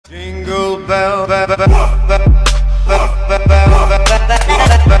Jingle bell,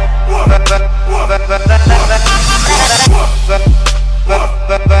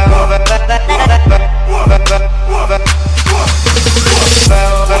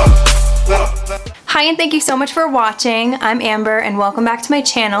 Hi and thank you so much for watching. I'm Amber and welcome back to my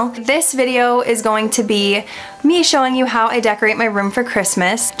channel. This video is going to be me showing you how I decorate my room for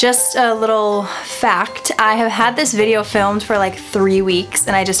Christmas. Just a little fact, I have had this video filmed for like 3 weeks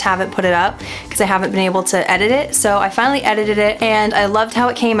and I just haven't put it up because I haven't been able to edit it. So I finally edited it and I loved how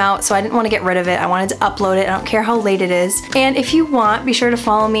it came out, so I didn't want to get rid of it. I wanted to upload it. I don't care how late it is. And if you want, be sure to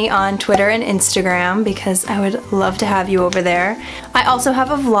follow me on Twitter and Instagram because I would love to have you over there. I also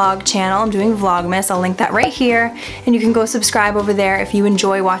have a vlog channel. I'm doing Vlogmas. I'll link that right here and you can go subscribe over there if you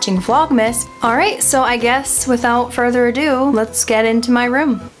enjoy watching Vlogmas. Alright, so I guess without further ado, let's get into my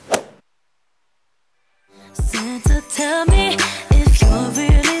room. Santa, tell me if you're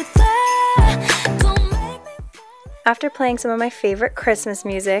really there. Don't make me... After playing some of my favorite Christmas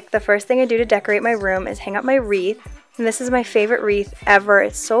music, the first thing I do to decorate my room is hang up my wreath. And this is my favorite wreath ever.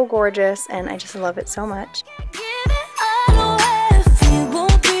 It's so gorgeous and I just love it so much.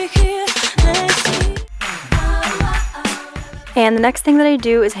 And the next thing that I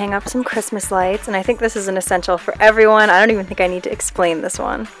do is hang up some Christmas lights, and I think this is an essential for everyone. I don't even think I need to explain this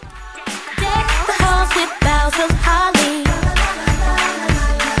one.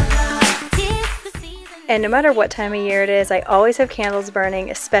 And no matter what time of year it is, I always have candles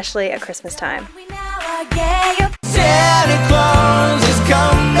burning, especially at Christmas time. Santa Claus is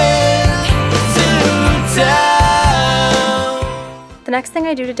coming to town. The next thing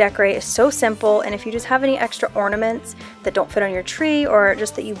I do to decorate is so simple, and if you just have any extra ornaments that don't fit on your tree or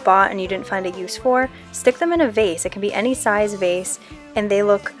just that you bought and you didn't find a use for, stick them in a vase. It can be any size vase and they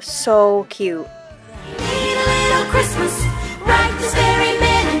look so cute. Need a little Christmas right this very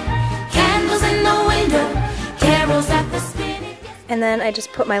minute. Candles in the window, carols at the spinet. And then I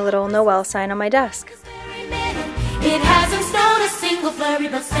just put my little Noel sign on my desk. It hasn't snowed a single flurry,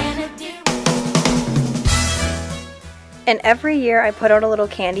 but Santa dear. And every year I put out a little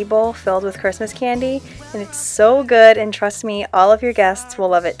candy bowl filled with Christmas candy, and it's so good, and trust me, all of your guests will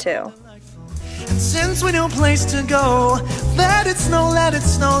love it too. And since we no place to go, let it snow, let it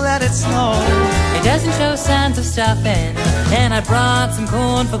snow, let it snow. It doesn't show signs of stopping, and I brought some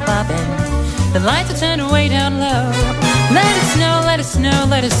corn for popping. The lights are turned way down low. Let it snow, let it snow,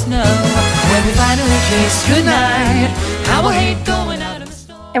 let it snow. When we finally kiss goodnight, I will hate going out in the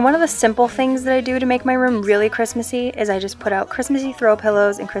storm. And one of the simple things that I do to make my room really Christmassy is I just put out Christmassy throw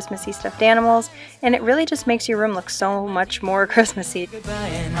pillows and Christmassy stuffed animals, and it really just makes your room look so much more Christmassy. But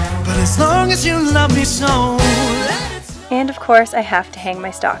as long as you love me so, And of course, I have to hang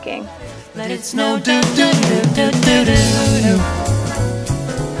my stocking. let it snow, do do do do do do.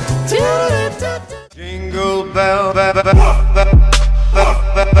 jingle bell,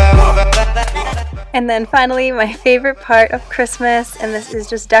 And then finally, my favorite part of Christmas, and this is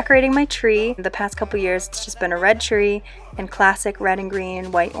just decorating my tree. The past couple years, it's just been a red tree and classic red and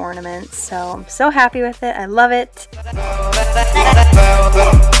green white ornaments. So I'm so happy with it. I love it.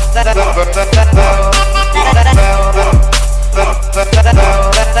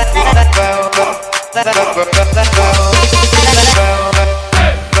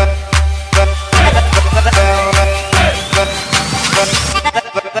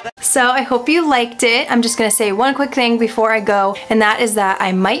 So I hope you liked it. I'm just gonna say one quick thing before I go, and that is that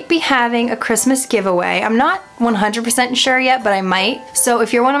I might be having a Christmas giveaway. I'm not 100% sure yet, but I might. So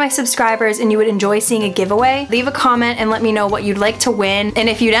if you're one of my subscribers and you would enjoy seeing a giveaway, leave a comment and let me know what you'd like to win and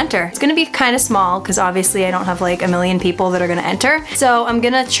if you'd enter. It's gonna be kind of small because obviously I don't have like a million people that are gonna enter. So I'm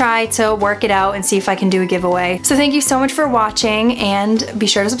gonna try to work it out and see if I can do a giveaway. So thank you so much for watching and be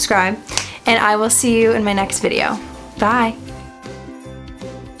sure to subscribe, and I will see you in my next video. Bye.